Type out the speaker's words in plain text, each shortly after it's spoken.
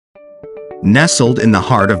Nestled in the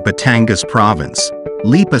heart of Batangas province,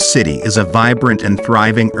 Lipa City is a vibrant and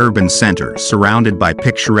thriving urban center surrounded by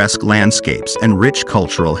picturesque landscapes and rich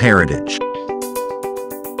cultural heritage.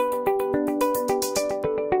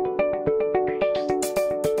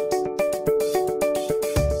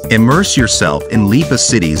 Immerse yourself in Lipa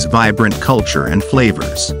City's vibrant culture and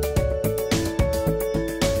flavors.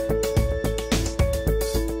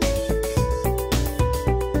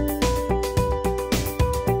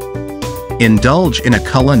 Indulge in a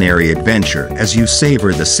culinary adventure as you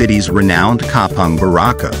savor the city's renowned Kapeng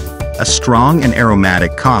Barako, a strong and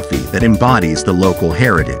aromatic coffee that embodies the local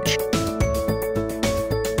heritage.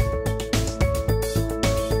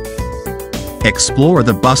 Explore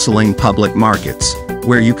the bustling public markets,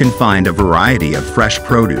 where you can find a variety of fresh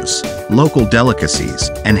produce, local delicacies,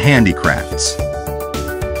 and handicrafts.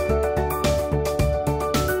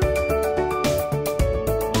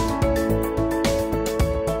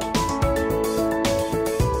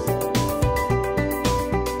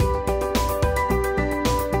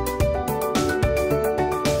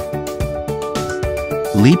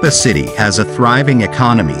 Lipa City has a thriving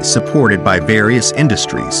economy supported by various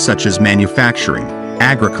industries such as manufacturing,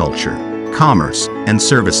 agriculture, commerce, and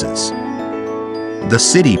services. The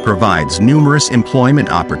city provides numerous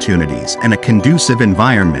employment opportunities and a conducive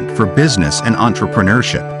environment for business and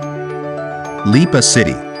entrepreneurship. Lipa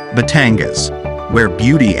City, Batangas, where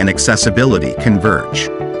beauty and accessibility converge.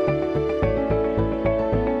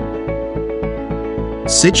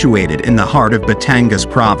 Situated in the heart of Batangas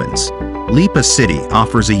province, Lipa City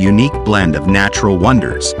offers a unique blend of natural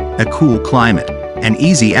wonders, a cool climate, and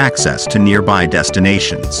easy access to nearby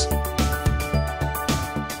destinations.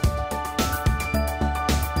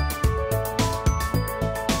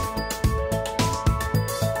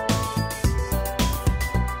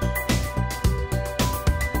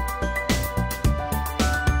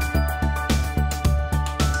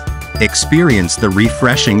 Experience the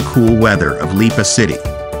refreshing cool weather of Lipa City.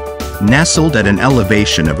 Nestled at an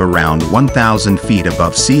elevation of around 1,000 feet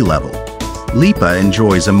above sea level, Lipa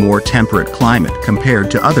enjoys a more temperate climate compared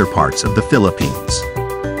to other parts of the Philippines.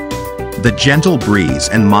 The gentle breeze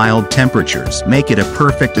and mild temperatures make it a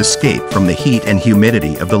perfect escape from the heat and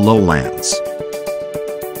humidity of the lowlands.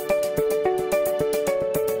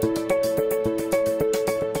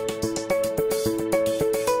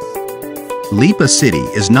 Lipa City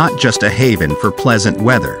is not just a haven for pleasant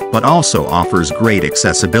weather but also offers great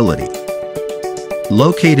accessibility.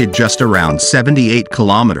 Located just around 78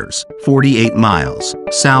 kilometers, 48 miles,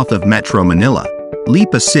 south of Metro Manila,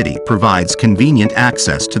 Lipa City provides convenient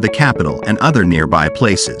access to the capital and other nearby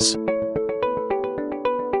places.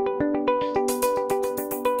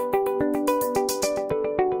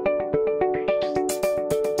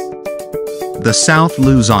 The South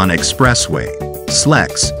Luzon Expressway,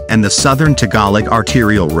 SLEX, and the Southern Tagalog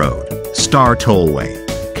Arterial Road, Star Tollway,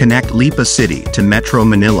 connect Lipa City to Metro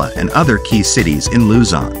Manila and other key cities in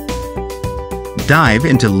Luzon. Dive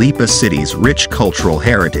into Lipa City's rich cultural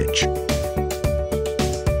heritage.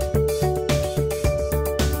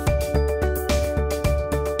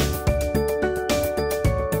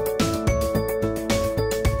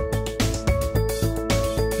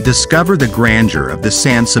 Discover the grandeur of the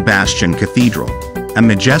San Sebastian Cathedral, a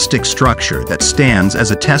majestic structure that stands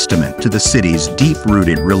as a testament to the city's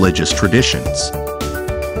deep-rooted religious traditions.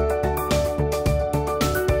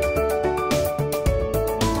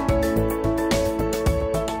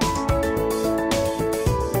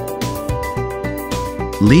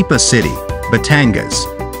 Lipa City,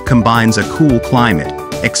 Batangas, combines a cool climate,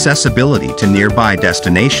 accessibility to nearby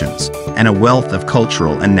destinations, and a wealth of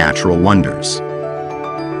cultural and natural wonders.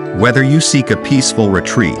 Whether you seek a peaceful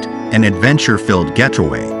retreat, an adventure-filled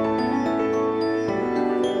getaway,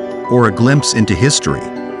 or a glimpse into history,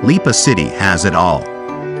 Lipa City has it all.